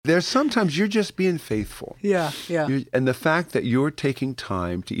There's sometimes you're just being faithful. Yeah. And the fact that you're taking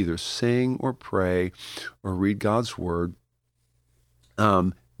time to either sing or pray or read God's word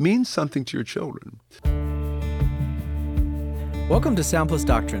means something to your children. Welcome to Sound Plus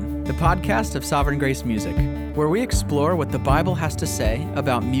Doctrine, the podcast of Sovereign Grace Music, where we explore what the Bible has to say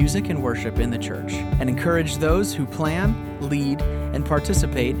about music and worship in the church and encourage those who plan, lead, and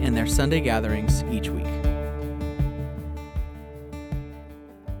participate in their Sunday gatherings each week.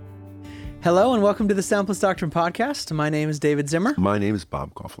 Hello and welcome to the Sound Plus Doctrine podcast. My name is David Zimmer. My name is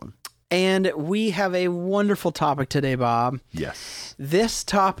Bob Coughlin. And we have a wonderful topic today, Bob. Yes. This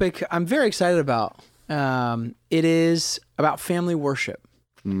topic I'm very excited about. It is about family worship.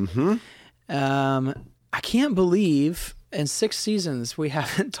 Mm-hmm. I can't believe in 6 seasons we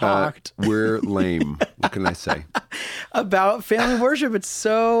haven't talked. We're lame. What can I say? About family worship. It's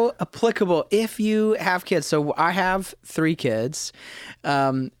so applicable if you have kids. So I have 3 kids.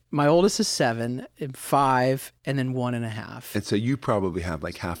 My oldest is 7, 5, and then 1.5. And so you probably have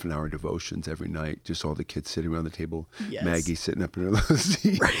like half an hour devotions every night, just all the kids sitting around the table. Yes. Maggie sitting up in her little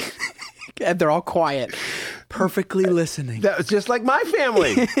seat. Right. And they're all quiet, perfectly listening. That was just like my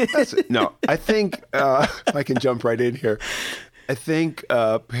family. No, I think, I can jump right in here. I think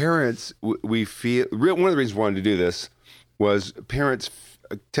parents, we feel, one of the reasons we wanted to do this was parents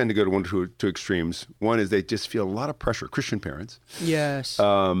tend to go to two extremes. One is they just feel a lot of pressure, Christian parents. Yes.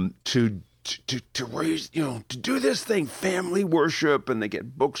 To raise, to do this thing, family worship, and they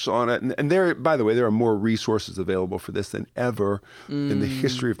get books on it. And there, by the way, there are more resources available for this than ever in the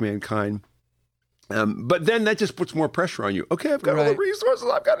history of mankind. But then that just puts more pressure on you. Okay, I've got all the resources.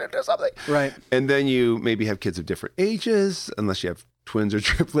 I've got to do something. Right. And then you maybe have kids of different ages, unless you have twins or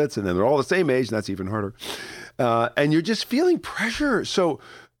triplets, and then they're all the same age, and that's even harder. And you're just feeling pressure. So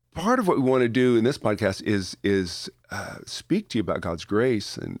part of what we want to do in this podcast is speak to you about God's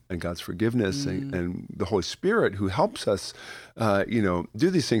grace and God's forgiveness and the Holy Spirit who helps us, do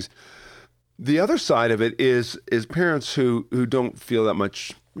these things. The other side of it is parents who don't feel that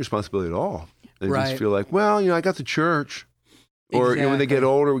much responsibility at all. They just feel like, well, I got the church. Or when they get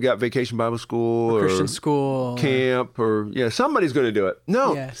older, we got Vacation Bible School or Christian school, camp, or somebody's going to do it.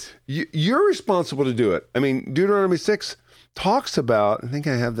 No, you're responsible to do it. I mean, Deuteronomy 6 talks about, I think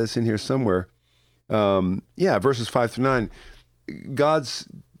I have this in here somewhere. Verses 5-9, God's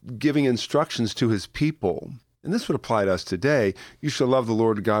giving instructions to his people. And this would apply to us today. You shall love the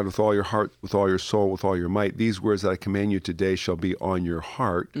Lord God with all your heart, with all your soul, with all your might. These words that I command you today shall be on your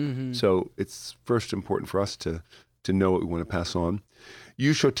heart. Mm-hmm. So it's first important for us to know what we want to pass on.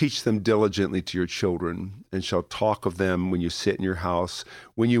 You shall teach them diligently to your children, and shall talk of them when you sit in your house,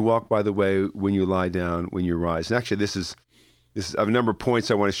 when you walk by the way, when you lie down, when you rise. And actually, this is I have a number of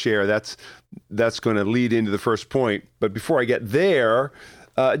points I want to share. That's going to lead into the first point. But before I get there,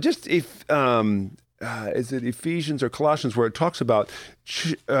 is it Ephesians or Colossians where it talks about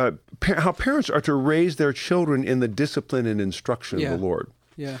how parents are to raise their children in the discipline and instruction of the Lord.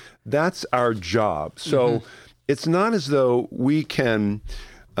 Yeah, that's our job. So it's not as though we can,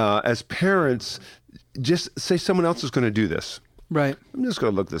 as parents, just say someone else is going to do this. Right. I'm just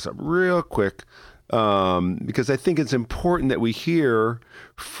going to look this up real quick because I think it's important that we hear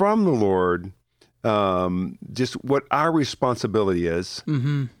from the Lord just what our responsibility is.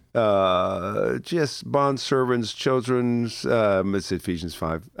 Mm-hmm. Just bondservants, children's, it's Ephesians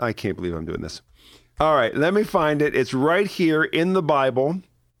 5. I can't believe I'm doing this. All right, let me find it. It's right here in the Bible.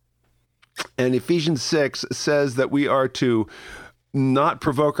 And Ephesians 6 says that we are to not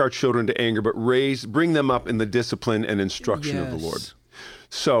provoke our children to anger, but bring them up in the discipline and instruction of the Lord.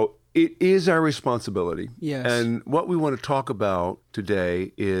 So it is our responsibility. Yes. And what we want to talk about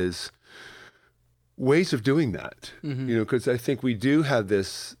today is ways of doing that, because I think we do have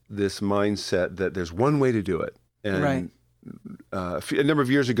this mindset that there's one way to do it. And a number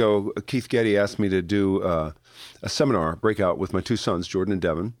of years ago, Keith Getty asked me to do a seminar, breakout with my 2 sons, Jordan and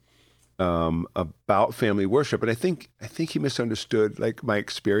Devin, about family worship. And I think he misunderstood my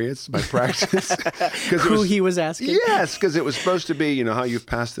experience, my practice. He was asking? Yes, because it was supposed to be, how you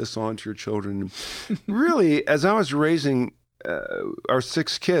pass this on to your children. Really, as I was raising our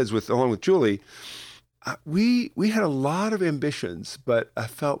 6 kids along with Julie, we had a lot of ambitions, but I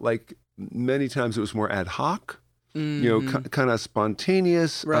felt like many times it was more ad hoc, kind of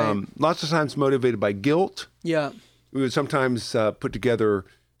spontaneous, lots of times motivated by guilt. Yeah. We would sometimes put together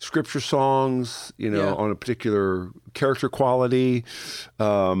scripture songs, on a particular character quality.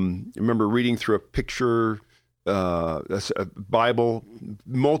 I remember reading through a picture, a Bible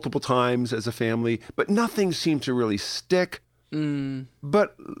multiple times as a family, but nothing seemed to really stick.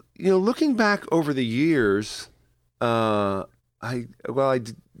 But, looking back over the years, I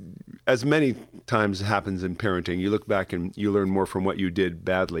as many times happens in parenting, you look back and you learn more from what you did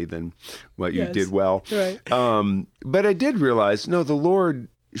badly than what you did well. Right. But I did realize, no, the Lord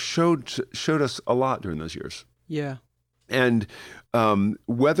showed us a lot during those years. Yeah. And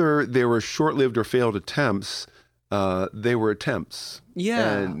whether they were short-lived or failed attempts, they were attempts.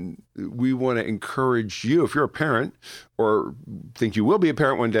 Yeah. And we want to encourage you, if you're a parent or think you will be a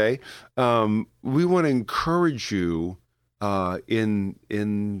parent one day, we want to encourage you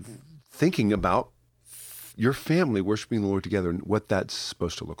in thinking about your family worshiping the Lord together and what that's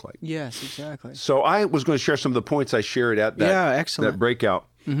supposed to look like. Yes, exactly. So I was going to share some of the points I shared at that breakout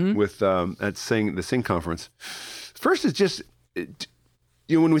with the Sing conference. First is just,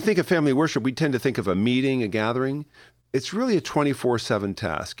 when we think of family worship, we tend to think of a meeting, a gathering. It's really a 24/7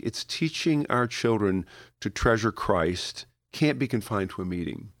 task. It's teaching our children to treasure Christ. Can't be confined to a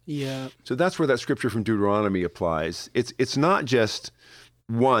meeting. Yeah. So that's where that scripture from Deuteronomy applies. It's not just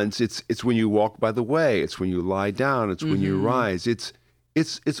once. It's when you walk by the way. It's when you lie down. It's when you rise. It's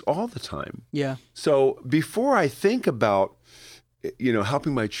all the time. Yeah. So before I think about,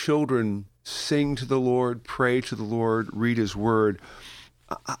 helping my children sing to the Lord, pray to the Lord, read His Word,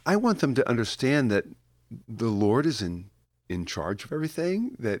 I want them to understand that the Lord is in charge of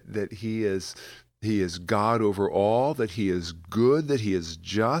everything, that He is God over all, that He is good, that He is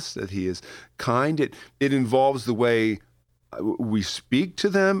just, that He is kind. It involves the way we speak to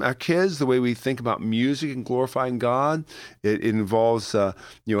them, our kids, the way we think about music and glorifying God. It involves,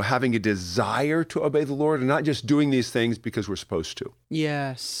 having a desire to obey the Lord and not just doing these things because we're supposed to.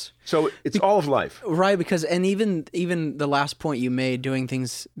 Yes. So it's all of life. Right, because, and even the last point you made, doing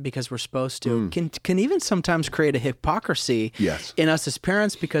things because we're supposed to, can even sometimes create a hypocrisy in us as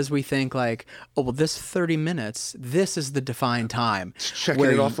parents, because we think like, oh, well, this 30 minutes, this is the defined time. It's checking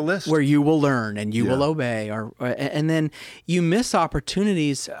it off the list. Where you will learn and you will obey, and then you miss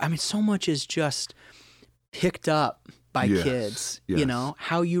opportunities. I mean, so much is just picked up by kids,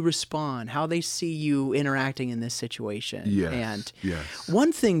 how you respond, how they see you interacting in this situation. And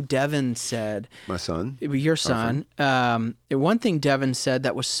one thing Devin said, my son, your son, one thing Devin said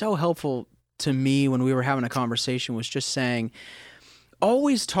that was so helpful to me when we were having a conversation was just saying,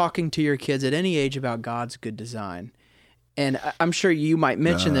 always talking to your kids at any age about God's good design. And I'm sure you might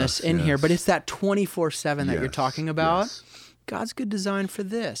mention this in here, but it's that 24/7 that you're talking about. God's good design for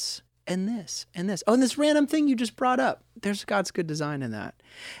this. And this, and this. Oh, and this random thing you just brought up. There's God's good design in that.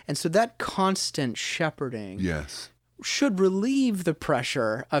 And so that constant shepherding should relieve the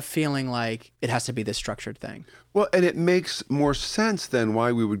pressure of feeling like it has to be this structured thing. Well, and it makes more sense then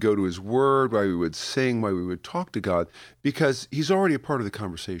why we would go to His Word, why we would sing, why we would talk to God, because He's already a part of the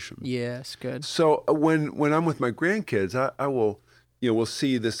conversation. Yes, good. So when I'm with my grandkids, I will, we'll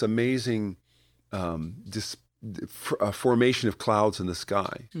see this amazing formation of clouds in the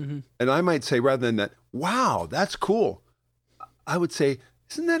sky. And I might say, rather than that, wow, that's cool, I would say,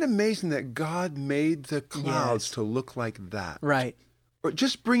 isn't that amazing that God made the clouds to look like that? Right. Or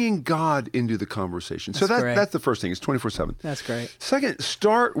just bringing God into the conversation. So that's the first thing. It's 24/7. That's great. Second,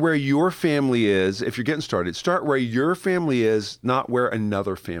 start where your family is. If you're getting started, start where your family is, not where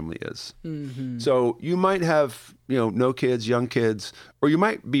another family is. So you might have, no kids, young kids, or you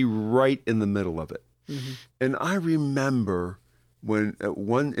might be right in the middle of it. And I remember when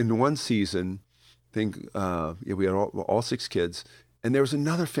in one season, I think we had all 6 kids, and there was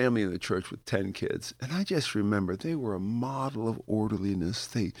another family in the church with 10 kids, and I just remember they were a model of orderliness,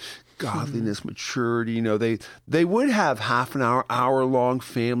 godliness, maturity. They would have half an hour-long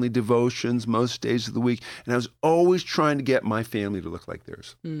family devotions most days of the week, and I was always trying to get my family to look like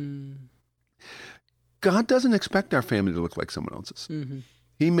theirs. God doesn't expect our family to look like someone else's.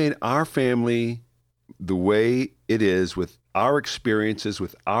 He made our family the way it is, with our experiences,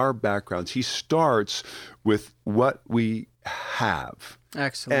 with our backgrounds. He starts with what we have.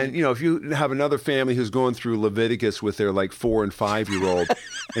 Excellent. And, if you have another family who's going through Leviticus with their 4 and 5-year-old,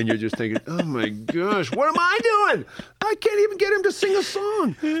 and you're just thinking, oh my gosh, what am I doing? I can't even get him to sing a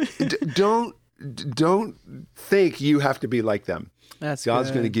song. Don't think you have to be like them. That's God's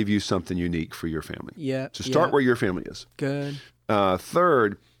good. going to give you something unique for your family. Yeah. So start where your family is. Good.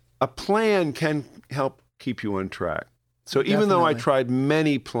 Third, a plan can help keep you on track. So even though we tried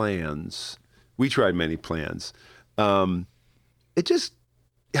many plans, it just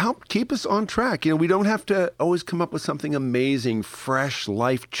helped keep us on track. We don't have to always come up with something amazing, fresh,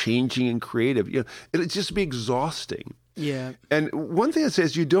 life-changing, and creative. It'll just be exhausting. Yeah. And one thing it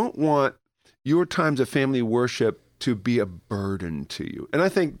says, you don't want your times of family worship to be a burden to you. And I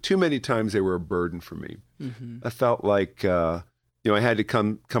think too many times they were a burden for me. I felt like I had to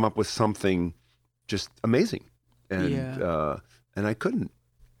come up with something just amazing, and I couldn't.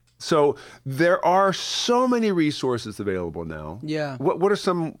 So there are so many resources available now. Yeah. What are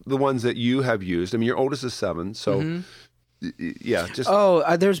some of the ones that you have used? I mean, your oldest is 7, so yeah. Just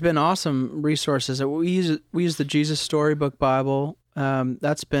there's been awesome resources. We use the Jesus Storybook Bible.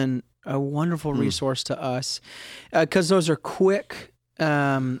 That's been a wonderful resource to us because those are quick,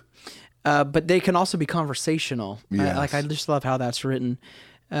 but they can also be conversational. Yes. I just love how that's written.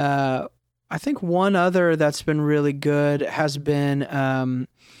 I think one other that's been really good has been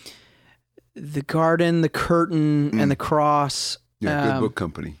The Garden, The Curtain, and The Cross. Yeah, Good Book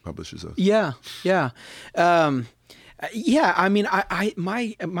Company publishes those. Yeah. I mean,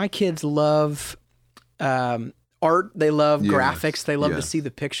 my kids love art. They love graphics. They love to see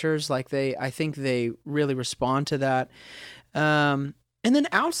the pictures. I think they really respond to that. And then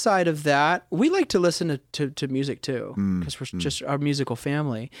outside of that, we like to listen to music too, because we're just our musical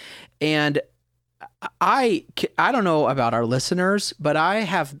family. And I don't know about our listeners, but I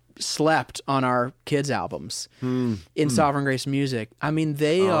have slept on our kids' albums in Sovereign Grace Music. I mean,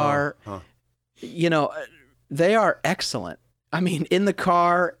 they are, they are excellent. I mean, in the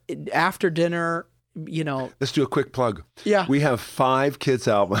car, after dinner, Let's do a quick plug. Yeah. We have 5 kids'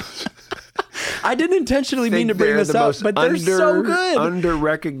 albums. I didn't intentionally mean to bring this up, but they're so good.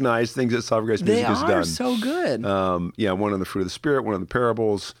 Under-recognized things that Sovereign Grace Music has done. They are so good. One on the fruit of the Spirit, one on the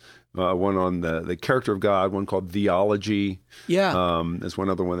parables, one on the character of God, one called Theology. Yeah. There's one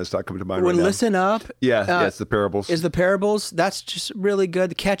other one that's not coming to mind right now. Listen Up. Yeah, it's the parables. Is the parables. That's just really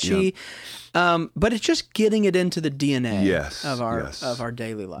good, catchy. Yeah. But it's just getting it into the DNA of our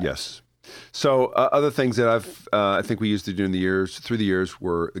daily life. Yes. So other things that I think we used to do through the years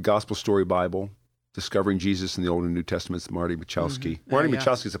were the Gospel Story Bible, Discovering Jesus in the Old and New Testaments, Marty Machowski. Marty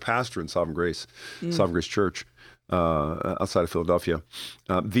Machowski is a pastor in Sovereign Grace Church outside of Philadelphia.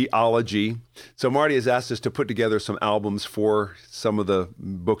 Theology. So Marty has asked us to put together some albums for some of the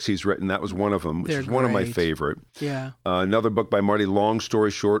books he's written. That was one of them, which is one of my favorite. Yeah. Another book by Marty, Long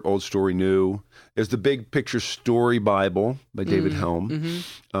Story Short, Old Story New. There's the Big Picture Story Bible by David Helm.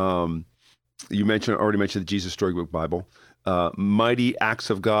 You already mentioned the Jesus Storybook Bible. Mighty Acts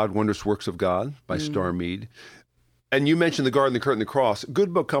of God, Wondrous Works of God by Starr Mead. And you mentioned The Garden, The Curtain, The Cross.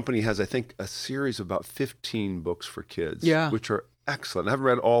 Good Book Company has, I think, a series of about 15 books for kids, which are excellent. I haven't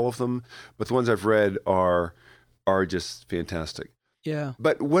read all of them, but the ones I've read are just fantastic. Yeah.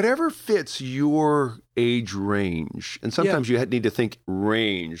 But whatever fits your age range, and sometimes you need to think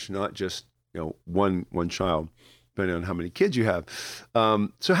range, not just one child, depending on how many kids you have.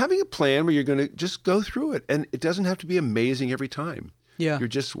 So having a plan where you're going to just go through it, and it doesn't have to be amazing every time. Yeah. You're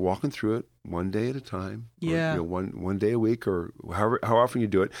just walking through it one day at a time. Yeah. Or, one day a week, or how often you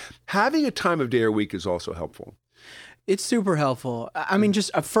do it. Having a time of day or week is also helpful. It's super helpful. I mean,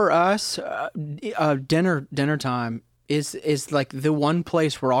 just for us, dinner time is like the one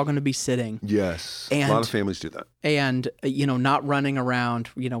place we're all going to be sitting. Yes. And, a lot of families do that. And, not running around,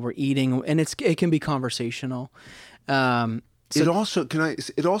 we're eating, and it can be conversational. It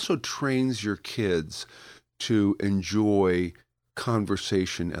also trains your kids to enjoy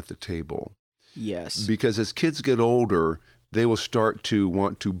conversation at the table. Yes. Because as kids get older, they will start to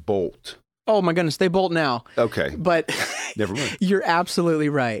want to bolt. Oh my goodness, they bolt now. Okay. But never mind. You're absolutely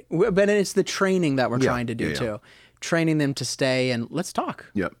right. But it's the training that we're trying to do too. Training them to stay and let's talk.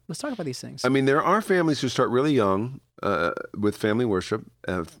 Yeah. Let's talk about these things. I mean, there are families who start really young with family worship,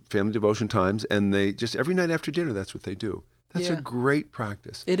 family devotion times, and they just every night after dinner, that's what they do. That's a great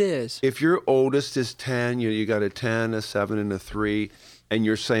practice. It is. If your oldest is 10, you got a 10, a 7, and a 3, and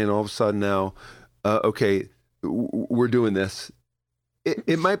you're saying all of a sudden now, okay, we're doing this.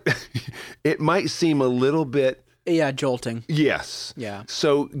 It might seem a little bit jolting. Yes. Yeah.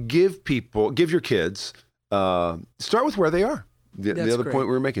 So give your kids. Start with where they are. The other point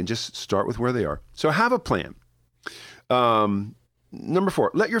we were making, just start with where they are. So have a plan. Number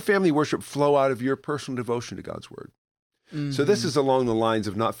 4, let your family worship flow out of your personal devotion to God's Word. Mm-hmm. So this is along the lines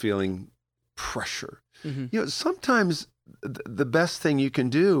of not feeling pressure. Mm-hmm. Sometimes the best thing you can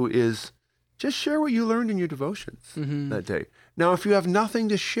do is just share what you learned in your devotions that day. Now, if you have nothing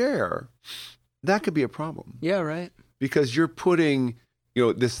to share, that could be a problem. Yeah, right. Because you're putting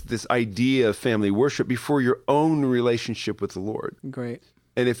this idea of family worship before your own relationship with the Lord. Great.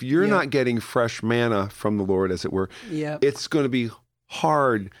 And if you're not getting fresh manna from the Lord, as it were, it's going to be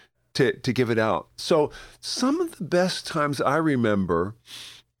hard to give it out. So some of the best times I remember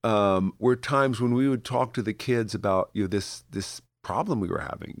were times when we would talk to the kids about this problem we were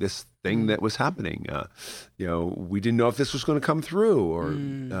having, this thing that was happening. We didn't know if this was going to come through,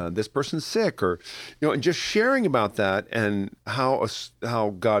 or this person's sick, or and just sharing about that and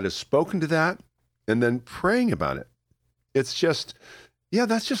how God has spoken to that, and then praying about it. It's just Yeah,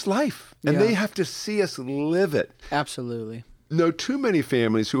 that's just life. And they have to see us live it. Absolutely. Know too many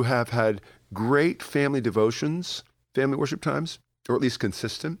families who have had great family devotions, family worship times, or at least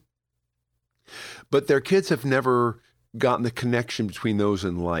consistent, but their kids have never gotten the connection between those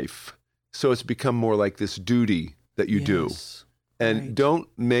in life. So it's become more like this duty that you do. And don't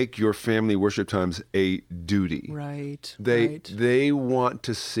make your family worship times a duty. Right. They want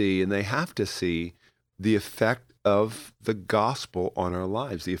to see, and they have to see, the effect of the gospel on our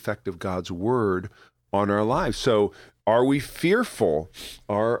lives, the effect of God's word on our lives. So are we fearful?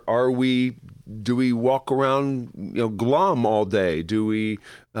 Do we walk around, glum all day? Do we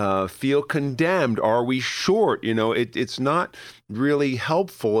feel condemned? Are we short? It's not really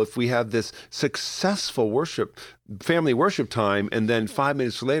helpful if we have this successful family worship time, and then 5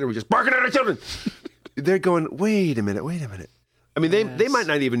 minutes later we're just barking at our children. They're going, wait a minute. I mean, they might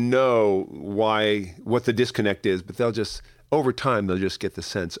not even know what the disconnect is, but over time, they'll just get the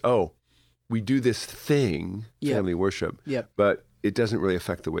sense, we do this thing, family worship, but it doesn't really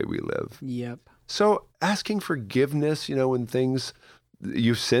affect the way we live. Yep. So asking forgiveness, when things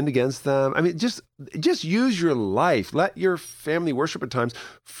you've sinned against them. I mean, just use your life. Let your family worship at times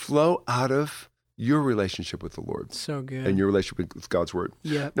flow out of your relationship with the Lord. So good. And your relationship with God's word.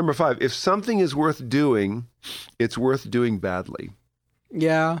 Yeah. Number 5, if something is worth doing, it's worth doing badly.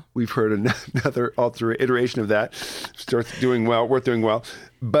 Yeah. We've heard another iteration of that. Worth doing well.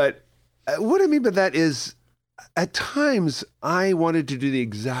 But what I mean by that is, at times, I wanted to do the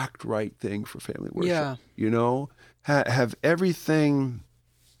exact right thing for family worship. Yeah. Have everything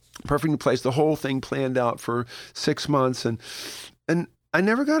perfect in place, the whole thing planned out for 6 months, and I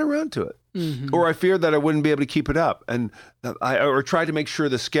never got around to it. Mm-hmm. Or I feared that I wouldn't be able to keep it up, and I tried to make sure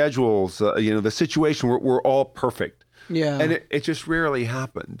the schedules, the situation were all perfect. Yeah, and it just rarely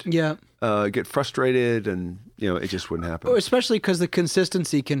happened. Yeah, get frustrated, and it just wouldn't happen. Especially because the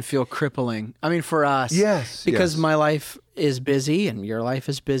consistency can feel crippling. I mean, for us, yes, because my life is busy, and your life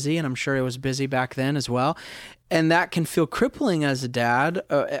is busy, and I'm sure it was busy back then as well. And that can feel crippling as a dad,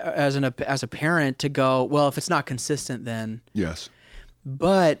 as a parent, to go, well, if it's not consistent, then yes.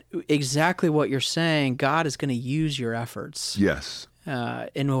 But exactly what you're saying, God is going to use your efforts. Yes.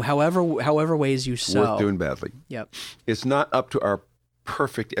 In however ways you sow. Worth doing badly. Yep. It's not up to our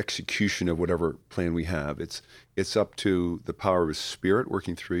perfect execution of whatever plan we have. It's up to the power of His Spirit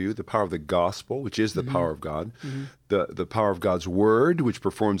working through you, the power of the gospel, which is the power of God, the power of God's word, which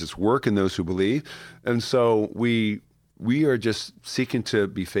performs its work in those who believe. And so we are just seeking to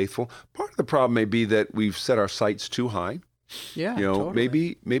be faithful. Part of the problem may be that we've set our sights too high. Yeah,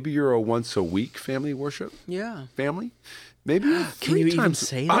 totally. Maybe you're a once a week family worship. Yeah, family. Maybe can you even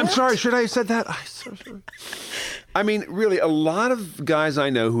say that? I'm sorry. Should I have said that? I'm so sorry. I mean, really, a lot of guys I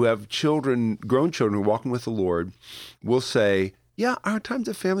know who have grown children who are walking with the Lord, will say, "Yeah, our times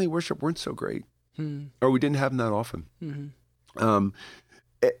of family worship weren't so great, or we didn't have them that often." Mm-hmm.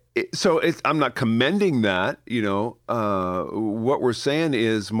 So I'm not commending that. What we're saying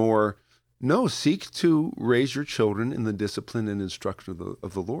is more. No, seek to raise your children in the discipline and instruction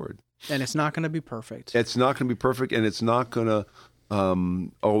of the Lord. And it's not going to be perfect. It's not going to be perfect, and it's not going to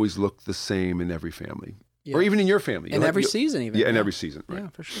always look the same in every family. Yeah. Or even in your family. In every season, even. Yeah, in every season, right. Yeah,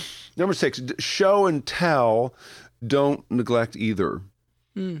 for sure. Number 6, show and tell, don't neglect either.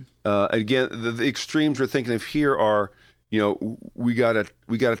 Again, the extremes we're thinking of here are, we gotta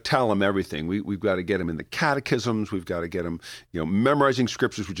tell them everything. We've got to get them in the catechisms. We've got to get them, memorizing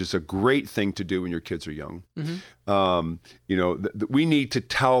scriptures, which is a great thing to do when your kids are young. Mm-hmm. We need to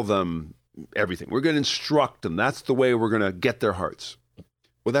tell them everything. We're going to instruct them. That's the way we're going to get their hearts.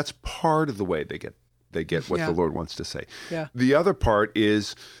 Well, that's part of the way they get what the Lord wants to say. Yeah. The other part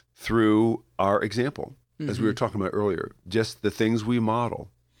is through our example, as we were talking about earlier, just the things we model.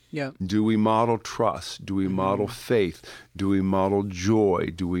 Yeah. Do we model trust? Do we model faith? Do we model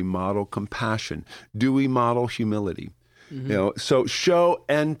joy? Do we model compassion? Do we model humility? So show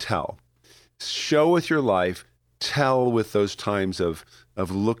and tell. Show with your life, tell with those times of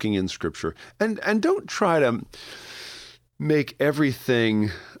looking in Scripture. And don't try to make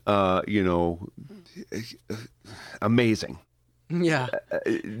everything amazing. Yeah.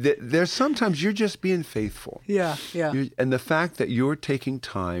 There's sometimes you're just being faithful. Yeah, yeah. And the fact that you're taking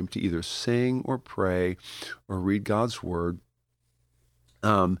time to either sing or pray or read God's word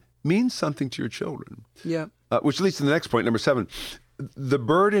means something to your children. Yeah. Which leads to the next point, number 7. The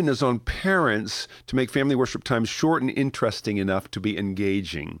burden is on parents to make family worship times short and interesting enough to be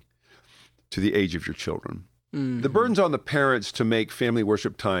engaging to the age of your children. Mm-hmm. The burden's on the parents to make family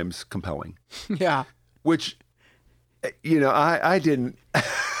worship times compelling. Yeah. Which... I didn't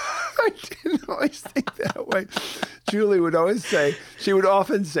I didn't always think that way. Julie would always say, she would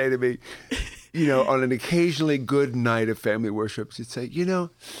often say to me, on an occasionally good night of family worship, she'd say, you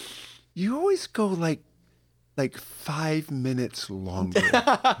always go like 5 minutes longer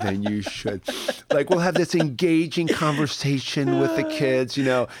than you should. Like we'll have this engaging conversation with the kids, and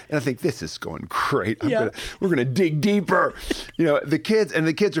I think this is going great. We're gonna dig deeper. The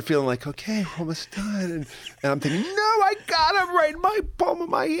kids are feeling like, okay, we're almost done. And I'm thinking, no, I got them right in my palm of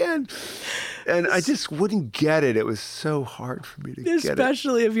my hand. And I just wouldn't get it. It was so hard for me to get it.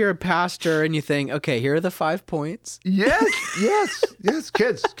 Especially if you're a pastor and you think, okay, here are the 5 points. Yes,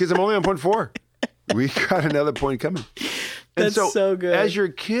 kids, I'm only on point 4. We got another point coming. And That's so good. As your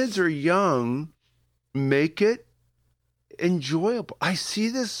kids are young, make it enjoyable. I see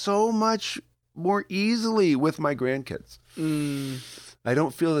this so much more easily with my grandkids. I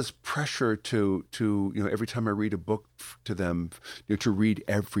don't feel this pressure to every time I read a book to them, to read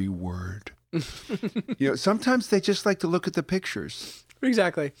every word. Sometimes they just like to look at the pictures.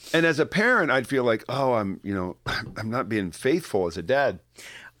 Exactly. And as a parent, I'd feel like, I'm not being faithful as a dad.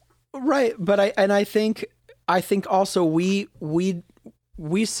 Right, but I think also we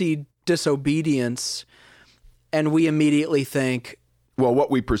see disobedience, and we immediately think, well, what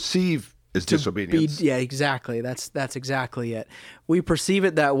we perceive is disobedience. Yeah, exactly. That's exactly it. We perceive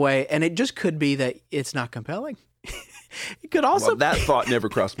it that way, and it just could be that it's not compelling. It could also that thought never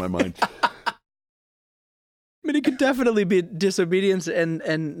crossed my mind. I mean, it could definitely be disobedience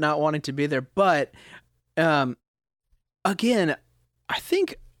and not wanting to be there, but again,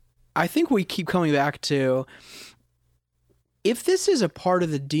 I think we keep coming back to, if this is a part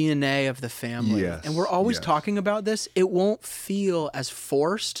of the DNA of the family, and we're always talking about this, it won't feel as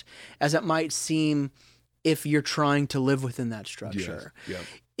forced as it might seem if you're trying to live within that structure. Yes.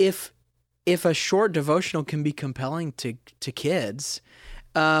 Yep. If a short devotional can be compelling to kids,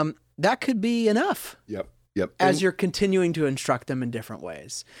 that could be enough. Yep. As you're continuing to instruct them in different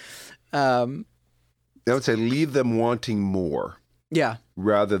ways. I would say leave them wanting more. Yeah.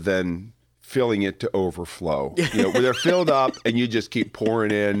 Rather than filling it to overflow. Where they're filled up and you just keep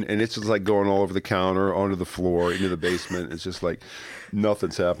pouring in, and it's just like going all over the counter, onto the floor, into the basement. It's just like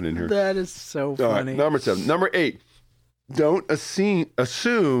nothing's happening here. That is so funny. Right, number 7. Number 8, don't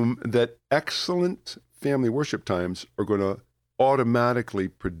assume that excellent family worship times are going to automatically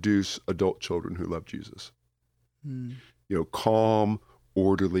produce adult children who love Jesus. Calm,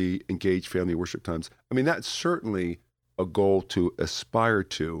 orderly, engaged family worship times. I mean, that's certainly a goal to aspire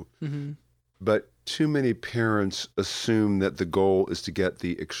to, but too many parents assume that the goal is to get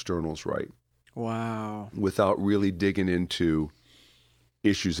the externals right. Wow. Without really digging into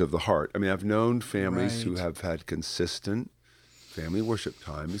issues of the heart. I mean, I've known families who have had consistent family worship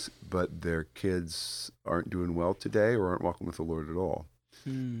times, but their kids aren't doing well today or aren't walking with the Lord at all.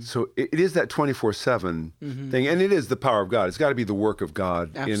 So it is that 24/7 thing, and it is the power of God. It's got to be the work of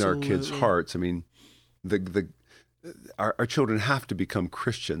God in our kids' hearts. I mean, our children have to become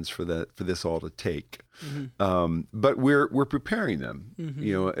Christians for this all to take. But we're preparing them.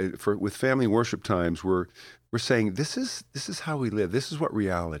 With family worship times, we're saying this is how we live. This is what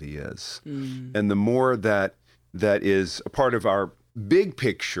reality is. And the more that is a part of our big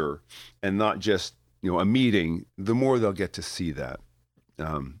picture and not just a meeting, the more they'll get to see that.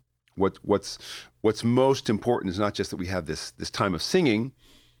 What's most important is not just that we have this time of singing,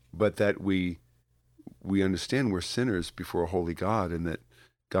 but that we understand we're sinners before a holy God, and that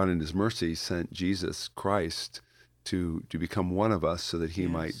God in his mercy sent Jesus Christ to become one of us so that he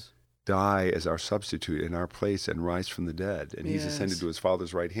might die as our substitute in our place and rise from the dead. And he's ascended to his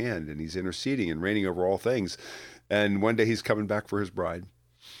Father's right hand, and he's interceding and reigning over all things. And one day he's coming back for his bride.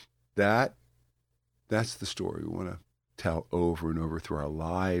 That's the story we want to tell over and over through our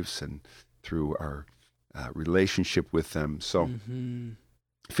lives and through our relationship with them. So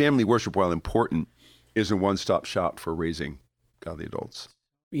family worship, while important, is a one-stop shop for raising godly adults.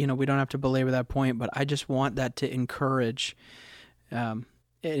 We don't have to belabor that point, but I just want that to encourage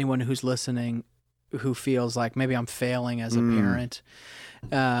anyone who's listening who feels like maybe I'm failing as a parent,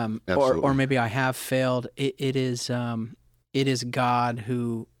 or maybe I have failed. It is God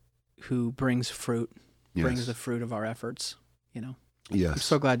who brings fruit, brings the fruit of our efforts. Yes. I'm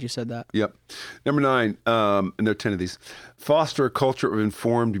so glad you said that. Yep. Number 9, and there are 10 of these. Foster a culture of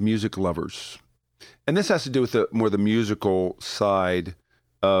informed music lovers. And this has to do with the musical side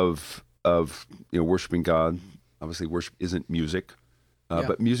of worshiping God. Obviously, worship isn't music,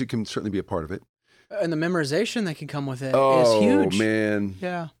 but music can certainly be a part of it. And the memorization that can come with it is huge. Oh, man.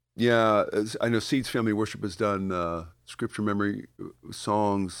 Yeah. I know Seeds Family Worship has done scripture memory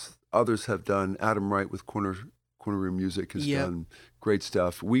songs. Others have done. Adam Wright with Corner Room Music has done Great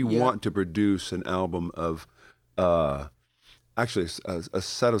stuff. We want to produce an album of, actually, a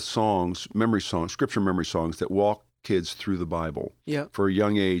set of songs, scripture memory songs that walk kids through the Bible for a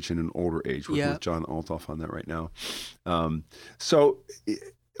young age and an older age. We're with John Althoff on that right now. So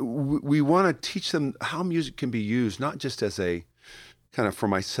we want to teach them how music can be used, not just as a kind of for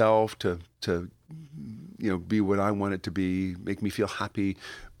myself to be what I want it to be, make me feel happy,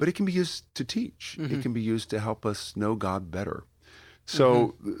 but it can be used to teach. It can be used to help us know God better.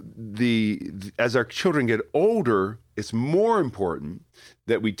 So as our children get older, it's more important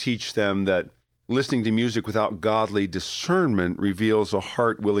that we teach them that listening to music without godly discernment reveals a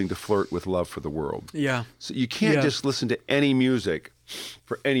heart willing to flirt with love for the world. Yeah. So you can't just listen to any music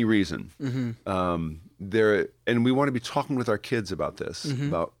for any reason. And we want to be talking with our kids about this,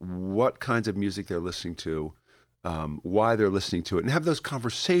 about what kinds of music they're listening to, why they're listening to it, and have those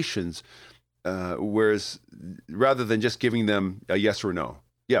conversations. Whereas rather than just giving them a yes or no,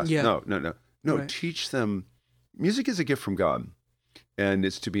 no, right. Teach them music is a gift from God, and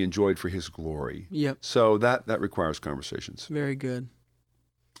it's to be enjoyed for His glory. Yep. So that requires conversations. Very good.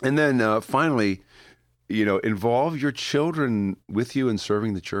 And then finally, involve your children with you in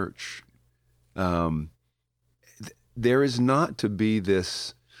serving the church. There is not to be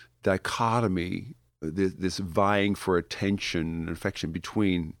this dichotomy, this vying for attention and affection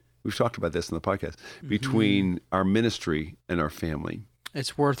between. We've talked about this in the podcast, between our ministry and our family.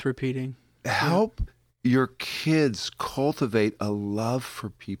 It's worth repeating. Help your kids cultivate a love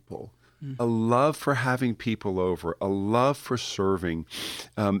for people, a love for having people over, a love for serving,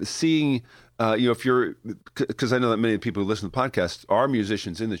 seeing, if you're, because I know that many of the people who listen to the podcast are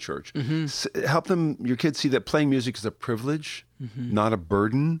musicians in the church, help your kids see that playing music is a privilege, not a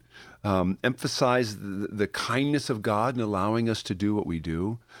burden. Emphasize the kindness of God in allowing us to do what we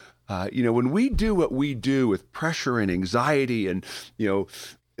do. When we do what we do with pressure and anxiety and,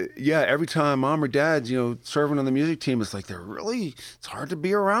 every time mom or dad's, serving on the music team, it's like it's hard to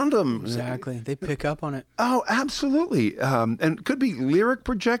be around them. Exactly. They pick up on it. Oh, absolutely. And it could be lyric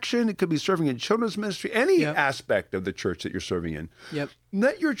projection. It could be serving in children's ministry, any aspect of the church that you're serving in. Yep.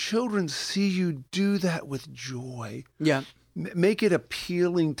 Let your children see you do that with joy. Yeah. Make it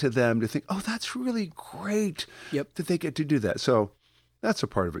appealing to them to think, oh, that's really great that they get to do that. So that's a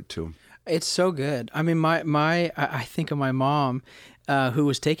part of it too. It's so good. I mean, I think of my mom, who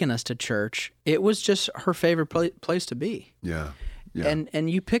was taking us to church. It was just her favorite place to be. Yeah. Yeah. And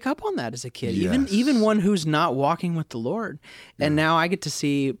you pick up on that as a kid, even one who's not walking with the Lord. And now I get to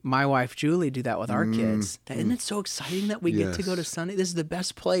see my wife Julie do that with our kids. Isn't it so exciting that we get to go to Sunday? This is the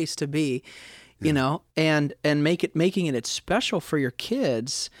best place to be, and making it special for your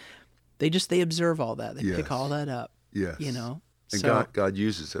kids. They observe all that. They pick all that up. Yes. And God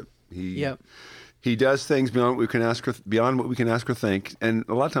uses it. He does things beyond what we can ask or think. And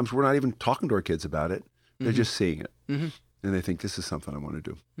a lot of times we're not even talking to our kids about it. They're just seeing it. And they think, this is something I want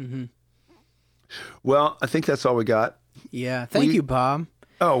to do. Well, I think that's all we got. Yeah. Thank you, Bob.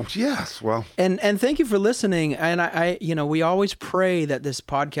 Oh, yes. Well, and thank you for listening. And I we always pray that this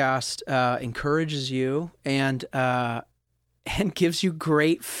podcast encourages you and gives you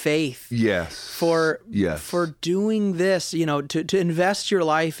great faith. For doing this, to invest your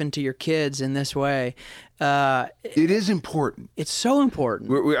life into your kids in this way. It is important. It's so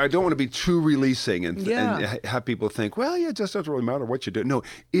important. I don't want to be too releasing and have people think, well, it just doesn't really matter what you do. No,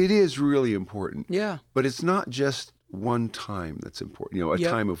 it is really important. Yeah. But it's not just one time that's important, a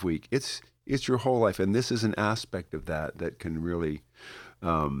time of week. It's your whole life. And this is an aspect of that can really,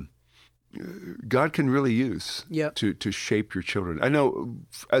 God can really use to shape your children. I know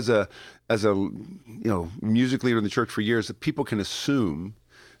as a music leader in the church for years, that people can assume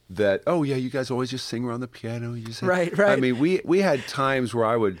that, oh yeah, you guys always just sing around the piano. You just right. I mean, we had times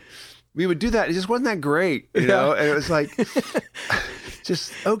where we would do that. It just wasn't that great, know, and it was like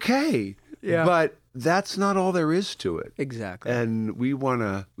just okay. Yeah. But that's not all there is to it. Exactly. And we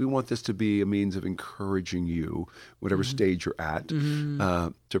want this to be a means of encouraging you, whatever stage you're at,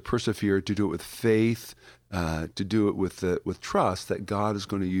 to persevere, to do it with faith, to do it with trust that God is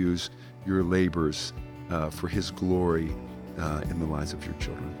going to use your labors for His glory in the lives of your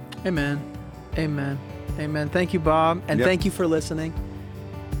children. Amen. Amen. Amen. Thank you, Bob, and thank you for listening.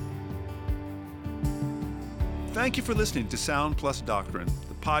 Thank you for listening to Sound Plus Doctrine,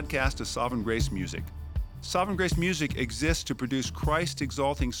 the podcast of Sovereign Grace Music. Sovereign Grace Music exists to produce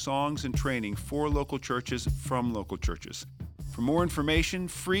Christ-exalting songs and training for local churches from local churches. For more information,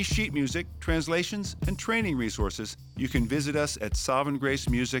 free sheet music, translations, and training resources, you can visit us at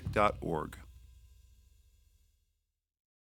sovereigngracemusic.org.